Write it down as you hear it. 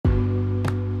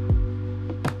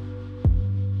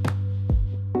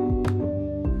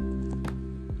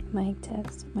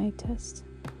Mic test.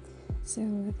 So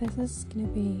this is gonna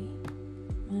be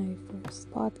my first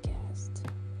podcast,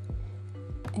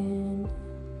 and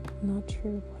I'm not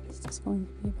sure what is this going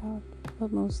to be about,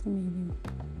 but mostly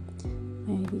maybe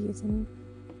my ideas and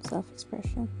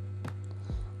self-expression.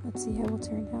 Let's see how it will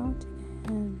turn out,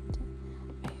 and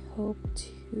I hope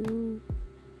to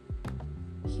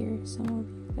hear some of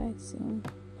you guys soon.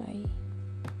 Bye.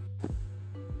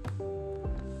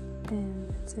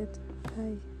 And that's it.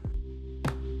 Bye.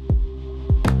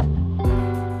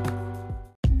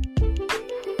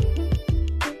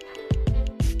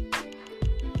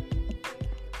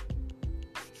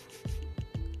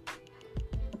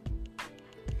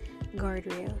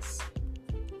 Guardrails.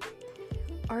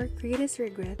 Our greatest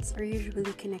regrets are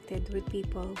usually connected with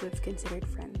people we've considered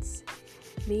friends.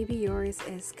 Maybe yours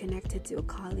is connected to a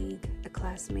colleague, a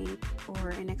classmate, or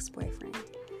an ex-boyfriend.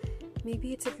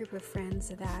 Maybe it's a group of friends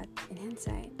that, in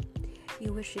hindsight,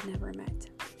 you wish you'd never met.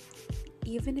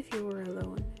 Even if you were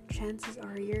alone, chances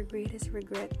are your greatest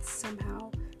regrets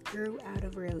somehow grew out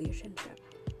of a relationship.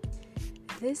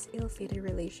 These ill-fated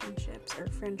relationships or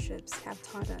friendships have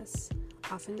taught us,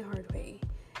 often the hard way,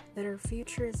 that our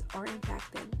futures are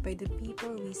impacted by the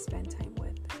people we spend time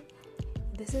with.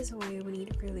 This is why we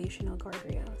need relational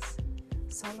guardrails.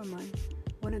 Solomon,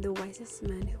 one of the wisest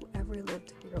men who ever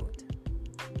lived, wrote,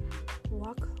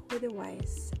 "Walk with the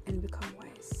wise and become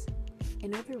wise."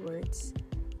 In other words,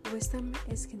 wisdom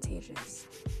is contagious.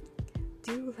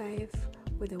 Do life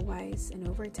with the wise, and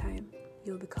over time,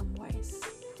 you'll become wise.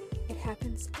 It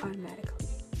happens automatically.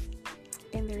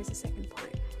 And there is a second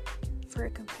part. For a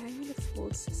companion of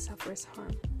fools suffers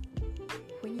harm.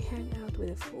 When you hang out with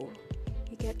a fool,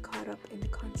 you get caught up in the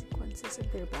consequences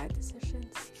of their bad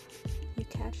decisions. You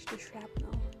catch the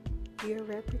shrapnel. Your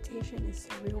reputation is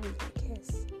ruined like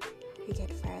his. You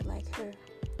get fired like her.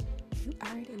 You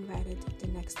aren't invited to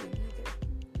the next one either.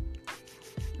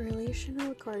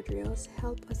 Relational guardrails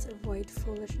help us avoid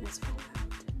foolishness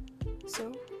fallout.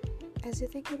 So, as you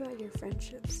think about your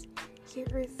friendships, here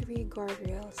are 3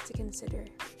 guardrails to consider.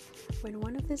 When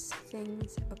one of these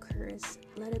things occurs,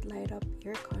 let it light up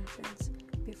your conscience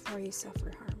before you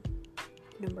suffer harm.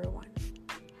 Number 1,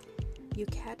 you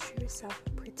catch yourself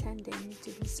pretending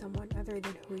to be someone other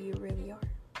than who you really are.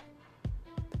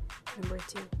 Number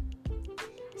 2,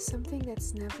 something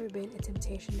that's never been a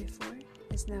temptation before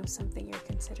is now something you're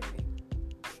considering.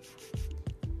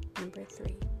 Number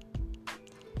 3,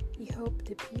 you hope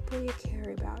the people you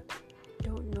care about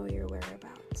don't know your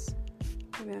whereabouts.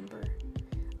 Remember,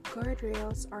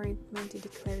 guardrails aren't meant to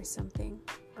declare something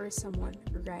or someone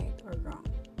right or wrong.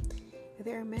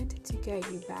 They are meant to guide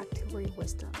you back toward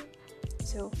wisdom.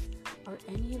 So, are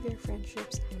any of your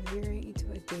friendships veering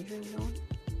into a danger zone?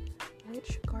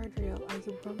 Which guardrail are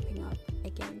you bumping up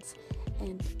against,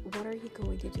 and what are you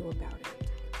going to do about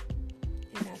it?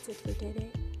 And that's it for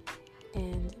today.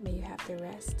 And may you have the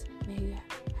rest. May you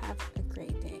have a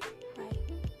great day.